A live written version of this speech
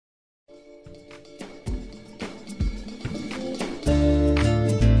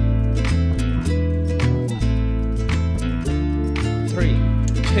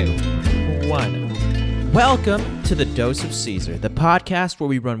Welcome to the Dose of Caesar, the podcast where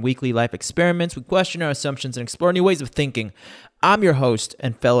we run weekly life experiments, we question our assumptions, and explore new ways of thinking. I'm your host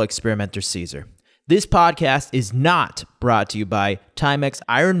and fellow experimenter, Caesar. This podcast is not brought to you by Timex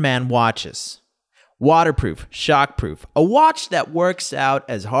Ironman watches. Waterproof, shockproof, a watch that works out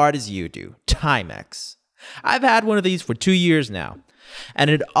as hard as you do. Timex. I've had one of these for 2 years now, and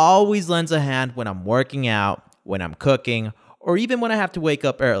it always lends a hand when I'm working out, when I'm cooking, or even when I have to wake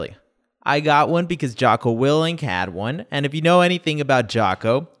up early. I got one because Jocko Willink had one, and if you know anything about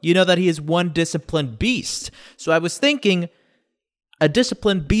Jocko, you know that he is one disciplined beast. So I was thinking, a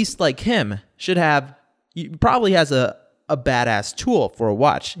disciplined beast like him probably has a badass tool for a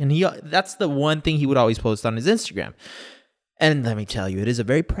watch, and that's the one thing he would always post on his Instagram. And let me tell you, it is a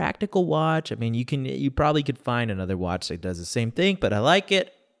very practical watch. I mean, you probably could find another watch that does the same thing, but I like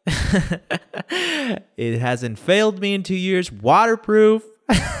it. It hasn't failed me in 2 years. Waterproof.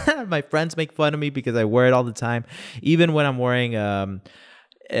 My friends make fun of me because I wear it all the time, even when I'm wearing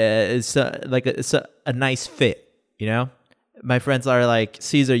it's a nice fit, you know? My friends are like,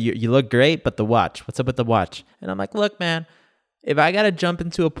 Caesar, you look great, but the watch, what's up with the watch? And I'm like, look, man, if I got to jump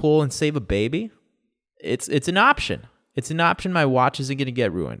into a pool and save a baby, it's an option. It's an option. My watch isn't going to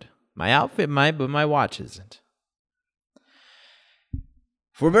get ruined. My outfit might, but my watch isn't.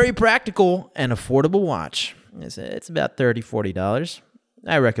 For a very practical and affordable watch, it's about $30, $40.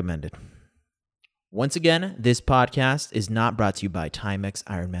 I recommend it. Once again, this podcast is not brought to you by Timex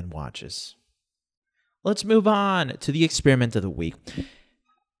Ironman watches. Let's move on to the experiment of the week.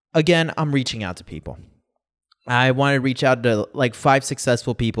 Again, I'm reaching out to people. I want to reach out to like 5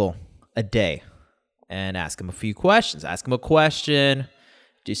 successful people a day and ask them a few questions. Ask them a question,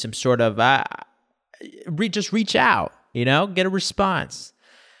 do some sort of, just reach out, get a response.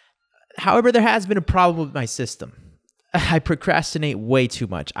 However, there has been a problem with my system. I procrastinate way too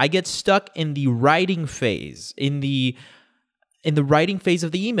much. I get stuck in the writing phase, in the writing phase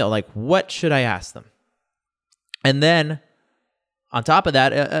of the email. Like, what should I ask them? And then, on top of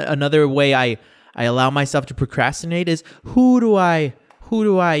that, another way I allow myself to procrastinate is who do I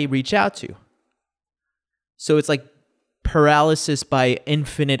reach out to? So it's like paralysis by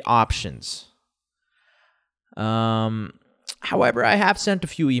infinite options. However, I have sent a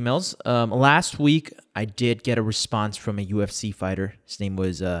few emails. Last week, I did get a response from a UFC fighter. His name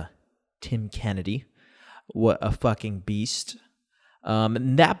was Tim Kennedy. What a fucking beast.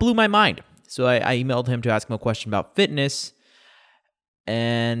 And that blew my mind. So I emailed him to ask him a question about fitness.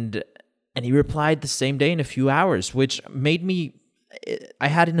 And he replied the same day in a few hours, which made me... I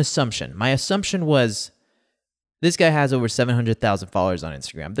had an assumption. My assumption was, this guy has over 700,000 followers on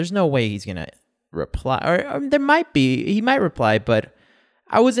Instagram. There's no way he's going to reply, or there might be, he might reply, but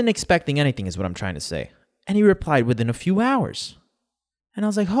I wasn't expecting anything is what I'm trying to say. And he replied within a few hours. And I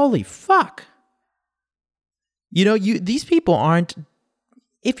was like, holy fuck. These people aren't,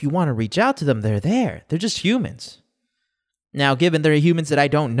 if you want to reach out to them, they're there. They're just humans. Now, given they're humans that I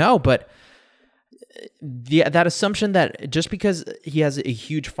don't know, but that assumption that just because he has a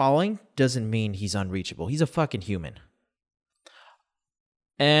huge following doesn't mean he's unreachable. He's a fucking human.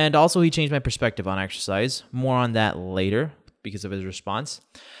 And also, he changed my perspective on exercise. More on that later because of his response.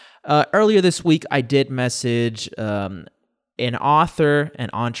 Earlier this week, I did message an author,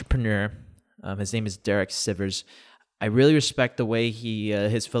 an entrepreneur. His name is Derek Sivers. I really respect the way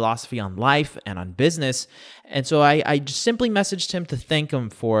his philosophy on life and on business. And so I just simply messaged him to thank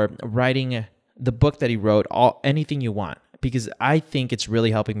him for writing the book that he wrote, Anything You Want, because I think it's really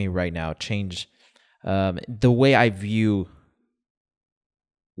helping me right now change the way I view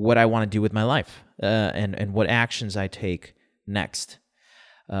what I want to do with my life and what actions I take next.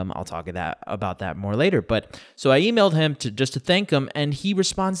 I'll talk about that more later. But so I emailed him to thank him, and he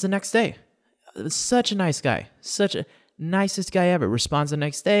responds the next day. Such a nice guy, such a nicest guy ever. Responds the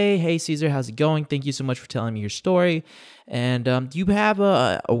next day. Hey Caesar, how's it going? Thank you so much for telling me your story. And do you have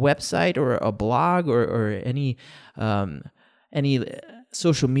a website or a blog or any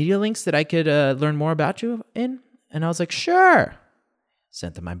social media links that I could learn more about you in? And I was like, sure.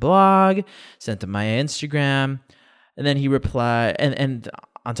 Sent him my blog, sent him my Instagram, and then he replied. And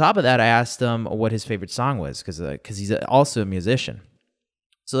on top of that, I asked him what his favorite song was because he's also a musician.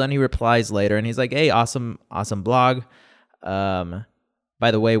 So then he replies later, and he's like, "Hey, awesome blog. By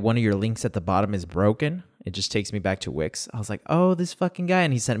the way, one of your links at the bottom is broken. It just takes me back to Wix." I was like, "Oh, this fucking guy!"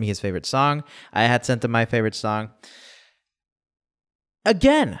 And he sent me his favorite song. I had sent him my favorite song.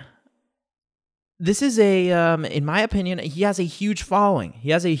 Again. This is in my opinion, he has a huge following.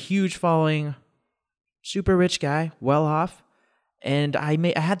 Super rich guy, well off. And I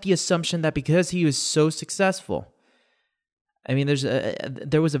had the assumption that because he was so successful, I mean,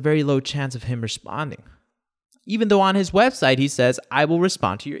 there was a very low chance of him responding. Even though on his website he says, I will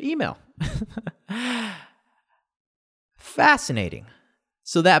respond to your email. Fascinating.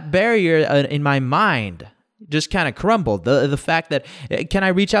 So that barrier in my mind just kind of crumbled. The fact that, can I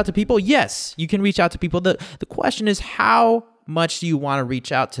reach out to people? Yes, you can reach out to people. The question is, how much do you want to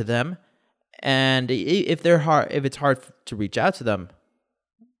reach out to them? And if it's hard to reach out to them,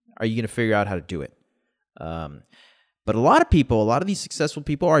 are you going to figure out how to do it? But a lot of these successful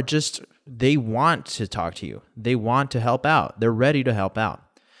people are they want to talk to you. They want to help out. They're ready to help out.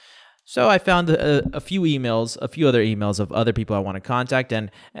 So I found a few other emails of other people I want to contact,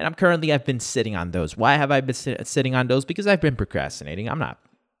 and I've been sitting on those. Why have I been sitting on those? Because I've been procrastinating.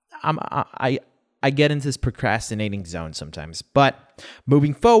 I get into this procrastinating zone sometimes. But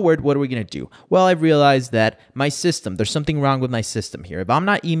moving forward, what are we going to do? Well, I've realized that there's something wrong with my system here. If I'm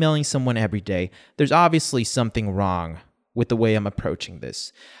not emailing someone every day, there's obviously something wrong with the way I'm approaching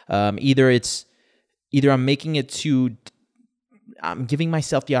this. Either I'm giving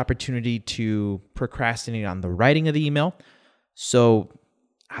myself the opportunity to procrastinate on the writing of the email. So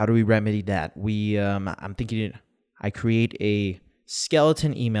how do we remedy that? I'm thinking I create a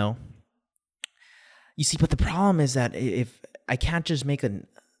skeleton email. You see, but the problem is that if I can't just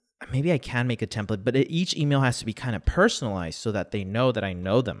maybe I can make a template, but each email has to be kind of personalized so that they know that I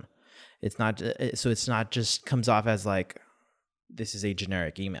know them. It's not just comes off as like, this is a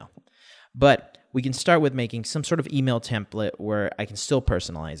generic email. But we can start with making some sort of email template where I can still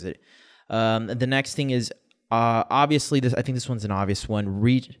personalize it. The next thing is, obviously, I think this one's an obvious one,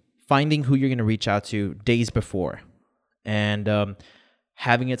 finding who you're going to reach out to days before and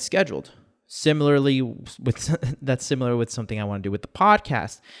having it scheduled. Similarly, that's similar with something I want to do with the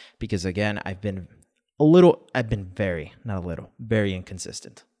podcast, because again, I've been very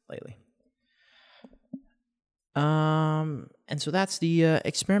inconsistent lately. And so that's the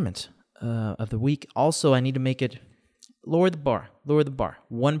experiment of the week. Also, I need to make it lower the bar.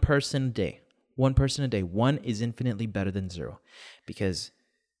 1 person a day. 1 person a day. 1 is infinitely better than 0, because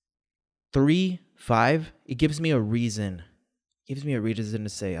 3, 5, it gives me a reason. To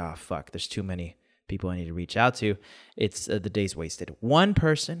say, oh, fuck, there's too many people I need to reach out to. It's the day's wasted. 1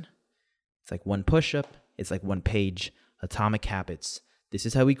 person, it's like 1 push-up. It's like 1 page. Atomic Habits. This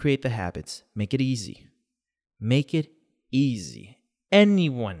is how we create the habits. Make it easy.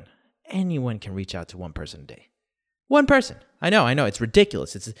 Anyone can reach out to 1 person a day. 1 person. I know. It's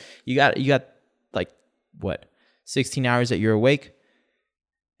ridiculous. You got like, what, 16 hours that you're awake?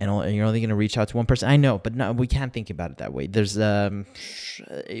 And you're only going to reach out to 1 person. I know, but no, we can't think about it that way.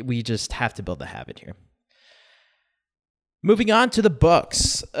 We just have to build the habit here. Moving on to the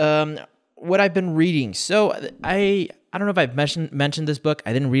books. What I've been reading. So I don't know if I've mentioned this book.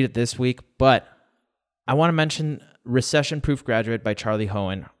 I didn't read it this week, but I want to mention Recession Proof Graduate by Charlie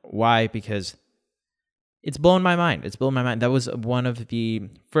Hoehn. Why? Because it's blowing my mind. That was one of the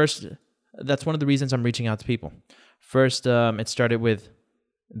reasons I'm reaching out to people. First, it started with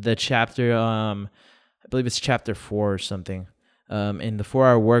the chapter, I believe it's chapter 4 or something, in the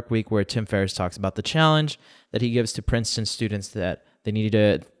 4-Hour Work Week, where Tim Ferriss talks about the challenge that he gives to Princeton students that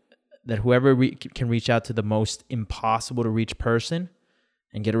whoever can reach out to the most impossible to reach person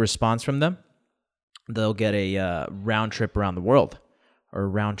and get a response from them, they'll get a round trip around the world, or a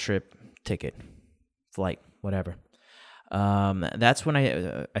round trip ticket, flight, whatever. That's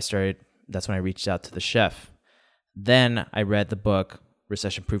when that's when I reached out to the chef. Then I read the book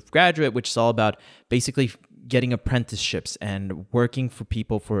Recession Proof Graduate, which is all about basically getting apprenticeships and working for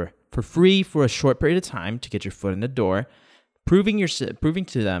people for free for a short period of time to get your foot in the door, proving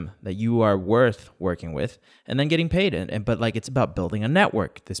to them that you are worth working with, and then getting paid. But it's about building a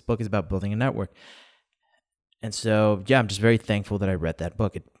network. This book is about building a network. And so, yeah, I'm just very thankful that I read that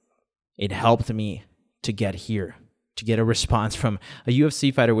book. It helped me to get here, to get a response from a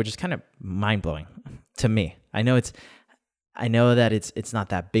UFC fighter, which is kind of mind-blowing to me. I know that it's not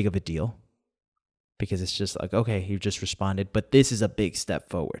that big of a deal, because it's just like, okay, he just responded, but this is a big step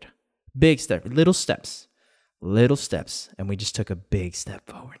forward. Big step, little steps, and we just took a big step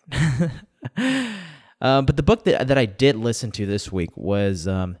forward. But the book that I did listen to this week was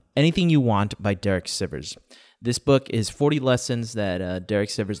Anything You Want by Derek Sivers. This book is 40 lessons that Derek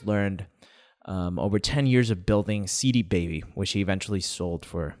Sivers learned over 10 years of building CD Baby, which he eventually sold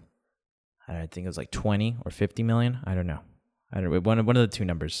for, I think it was like 20 or 50 million. I don't know. One of the two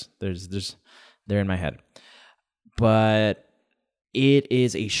numbers. They're in my head. But it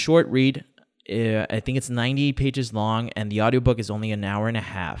is a short read. I think it's 98 pages long, and the audiobook is only an hour and a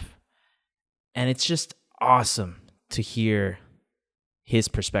half. And it's just awesome to hear his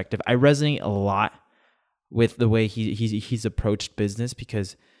perspective. I resonate a lot with the way he's approached business,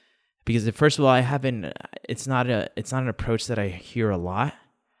 because Because first of all, it's not an approach that I hear a lot,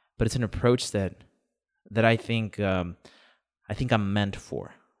 but it's an approach that I think I'm meant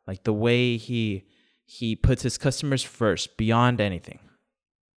for. Like the way he puts his customers first beyond anything.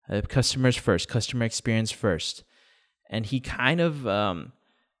 Customers first, customer experience first. And he kind of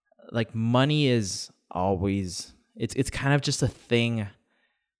like money is always it's kind of just a thing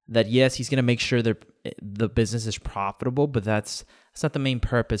that, yes, he's going to make sure that the business is profitable, but that's not the main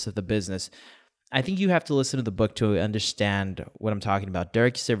purpose of the business. I think you have to listen to the book to understand what I'm talking about.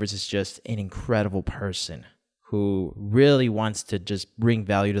 Derek Sivers is just an incredible person who really wants to just bring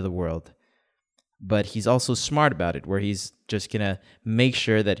value to the world. But he's also smart about it, where he's just going to make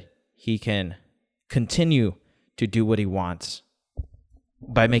sure that he can continue to do what he wants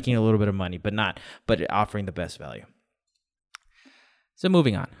by making a little bit of money, but offering the best value. So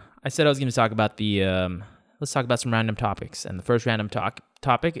moving on. I said I was going to talk about let's talk about some random topics. And the first random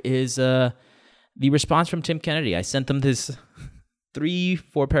topic is the response from Tim Kennedy. I sent them this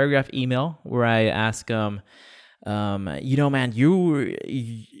 3-4 paragraph email where I ask him, man, you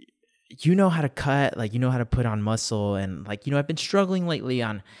know how to cut, like, you know how to put on muscle. And like, I've been struggling lately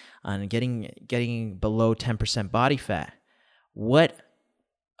on getting below 10% body fat. What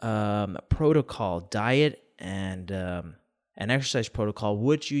protocol, diet, and an exercise protocol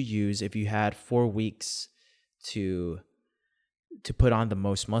would you use if you had 4 weeks to put on the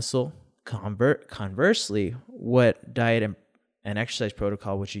most muscle? Conversely, what diet and exercise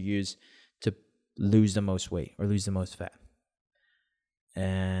protocol would you use to lose the most weight or lose the most fat?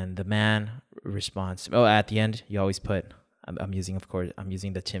 And the man responds, at the end, you always put, I'm using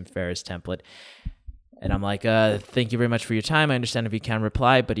the Tim Ferriss template. And I'm like, thank you very much for your time. I understand if you can't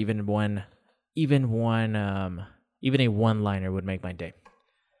reply, but even a one-liner would make my day.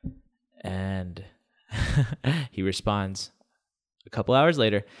 And he responds a couple hours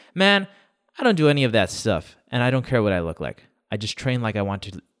later, man, I don't do any of that stuff, and I don't care what I look like. I just train like I want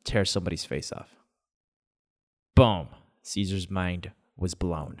to tear somebody's face off. Boom. Caesar's mind was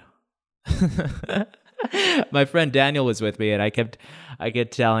blown. My friend Daniel was with me, and I kept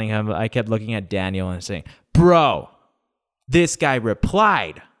telling him, I kept looking at Daniel and saying, bro, this guy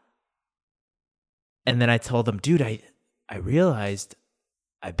replied. And then I told him, dude, I realized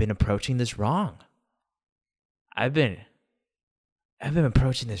I've been approaching this wrong. I've been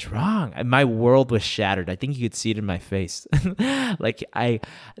approaching this wrong. And my world was shattered. I think you could see it in my face.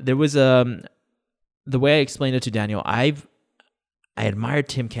 There was the way I explained it to Daniel, I admire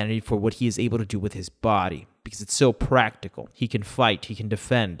Tim Kennedy for what he is able to do with his body, because it's so practical. He can fight. He can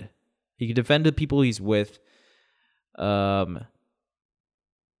defend. He can defend the people he's with. And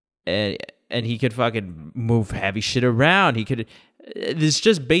he could fucking move heavy shit around. He could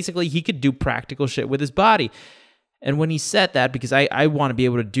do practical shit with his body. And when he said that, because I want to be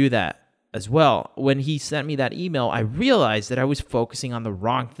able to do that as well, when he sent me that email, I realized that I was focusing on the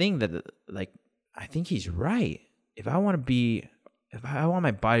wrong thing. That, like, I think he's right. If I want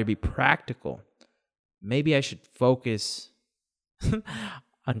my body to be practical, maybe I should focus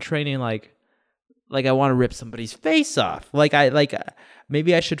on training like I want to rip somebody's face off.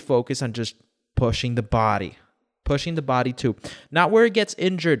 Maybe I should focus on just pushing the body to not where it gets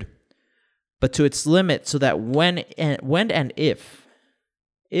injured, but to its limit, so that when and if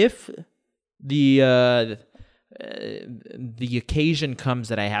the occasion comes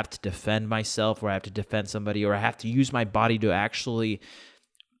that I have to defend myself, or I have to defend somebody, or I have to use my body to actually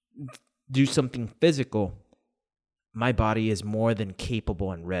do something physical, my body is more than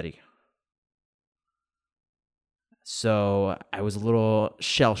capable and ready. So I was a little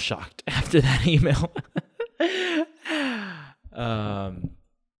shell-shocked after that email.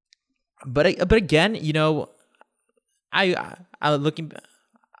 But again, I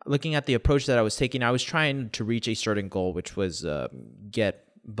looking at the approach that I was taking, I was trying to reach a certain goal, which was get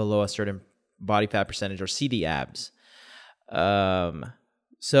below a certain body fat percentage, or see the abs.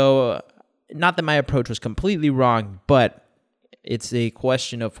 So not that my approach was completely wrong, but it's a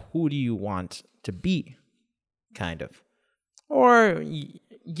question of who do you want to be, kind of. Or,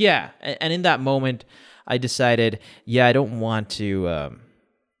 yeah. And in that moment, I decided, I don't want to,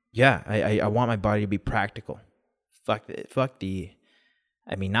 I want my body to be practical. Not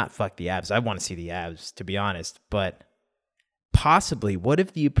fuck the abs. I want to see the abs, to be honest. But possibly, what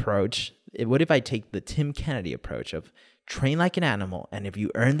if I take the Tim Kennedy approach of train like an animal, and if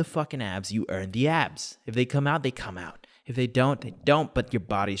you earn the fucking abs, you earn the abs. If they come out, they come out. If they don't, they don't, but your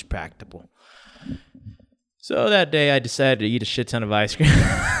body's practical. So that day I decided to eat a shit ton of ice cream.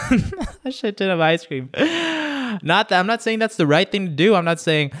 Not that I'm not saying that's the right thing to do. I'm not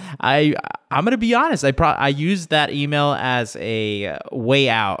saying I I'm gonna be honest. I used that email as a way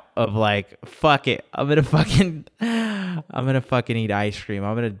out of like, fuck it. I'm gonna fucking eat ice cream.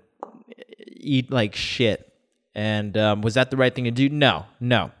 I'm gonna eat like shit. And was that the right thing to do?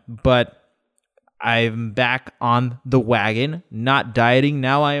 No. But I'm back on the wagon, not dieting.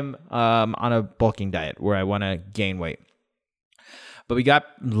 Now I am on a bulking diet where I want to gain weight. But we got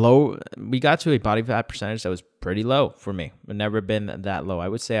to a body fat percentage that was pretty low for me. I've never been that low. I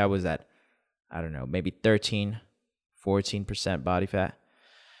would say I was at, I don't know, maybe 14% body fat.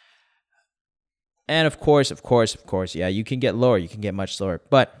 And of course, yeah, you can get lower. You can get much lower.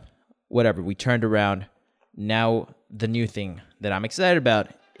 But whatever, we turned around. Now the new thing that I'm excited about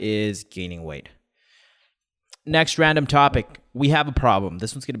is gaining weight. Next random topic. We have a problem.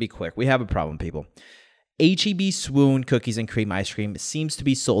 This one's going to be quick. We have a problem, people. H-E-B Swoon cookies and cream ice cream seems to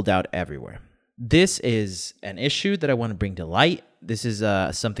be sold out everywhere. This is an issue that I want to bring to light. This is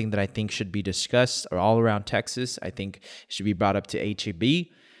something that I think should be discussed all around Texas. I think it should be brought up to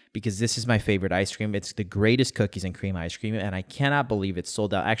H-E-B because this is my favorite ice cream. It's the greatest cookies and cream ice cream, and I cannot believe it's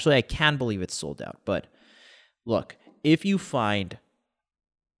sold out. Actually, I can believe it's sold out. But look, if you find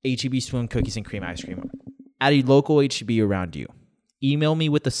H-E-B Swoon cookies and cream ice cream at a local H-E-B around you, email me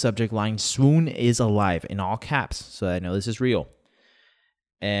with the subject line, "Swoon is alive," in all caps, so I know this is real.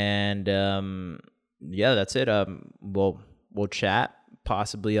 And yeah, that's it. We'll chat.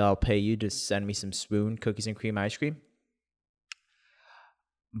 Possibly I'll pay you to send me some Swoon cookies and cream ice cream.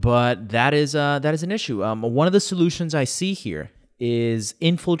 But that is an issue. One of the solutions I see here is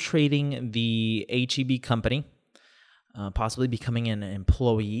infiltrating the H-E-B company, possibly becoming an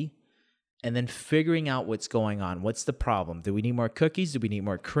employee, and then figuring out what's going on. What's the problem? Do we need more cookies? Do we need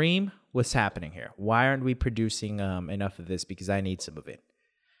more cream? What's happening here? Why aren't we producing enough of this? Because I need some of it.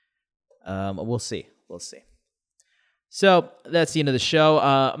 We'll see. So that's the end of the show.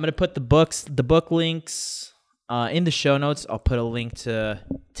 I'm going to put the book links in the show notes. I'll put a link to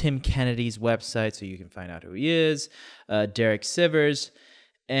Tim Kennedy's website so you can find out who he is, Derek Sivers.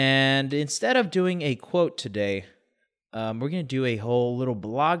 And instead of doing a quote today, we're going to do a whole little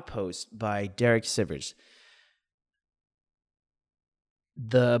blog post by Derek Sivers.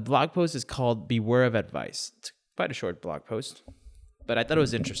 The blog post is called Beware of Advice. It's quite a short blog post, but I thought it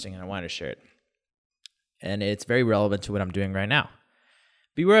was interesting and I wanted to share it. And it's very relevant to what I'm doing right now.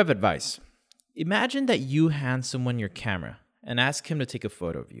 Beware of advice. Imagine that you hand someone your camera and ask him to take a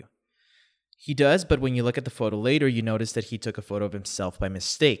photo of you. He does, but when you look at the photo later, you notice that he took a photo of himself by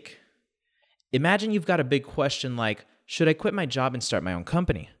mistake. Imagine you've got a big question like, should I quit my job and start my own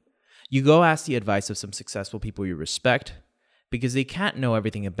company? You go ask the advice of some successful people you respect because they can't know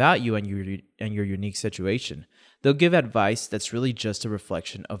everything about you and your unique situation. They'll give advice that's really just a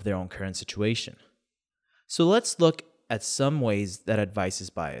reflection of their own current situation. So let's look at some ways that advice is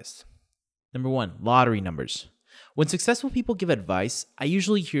biased. Number 1, lottery numbers. When successful people give advice, I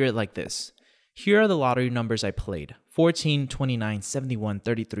usually hear it like this. Here are the lottery numbers I played. 14, 29, 71,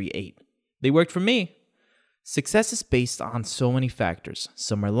 33, 8. They worked for me. Success is based on so many factors.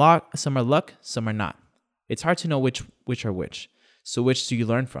 Some are luck, some are not. It's hard to know which are which. So which do you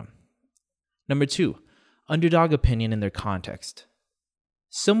learn from? Number 2, underdog opinion in their context.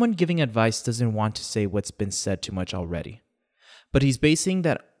 Someone giving advice doesn't want to say what's been said too much already. But he's basing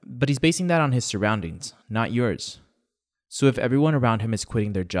that on his surroundings, not yours. So if everyone around him is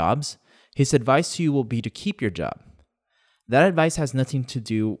quitting their jobs, his advice to you will be to keep your job. That advice has nothing to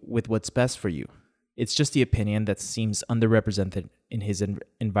do with what's best for you. It's just the opinion that seems underrepresented in his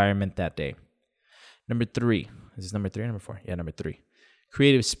environment that day. Number 3. Is this number 3 or number 4? Yeah, number 3.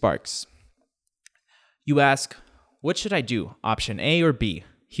 Creative sparks. You ask, what should I do? Option A or B?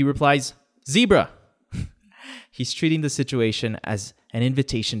 He replies, zebra. He's treating the situation as an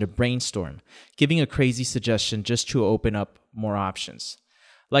invitation to brainstorm, giving a crazy suggestion just to open up more options.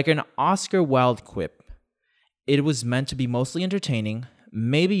 Like an Oscar Wilde quip, it was meant to be mostly entertaining,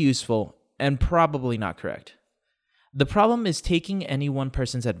 maybe useful, and probably not correct. The problem is taking any one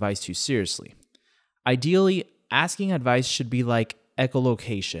person's advice too seriously. Ideally, asking advice should be like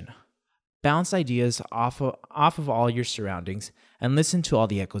echolocation. Bounce ideas off of all your surroundings and listen to all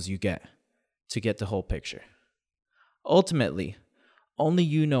the echoes you get to get the whole picture. Ultimately, only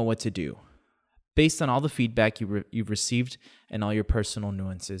you know what to do, based on all the feedback you've received and all your personal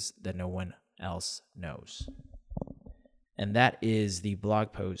nuances that no one else knows. And that is the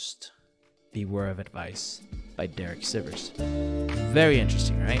blog post, Beware of Advice, by Derek Sivers. Very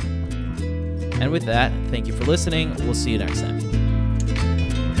interesting, right? And with that, thank you for listening. We'll see you next time.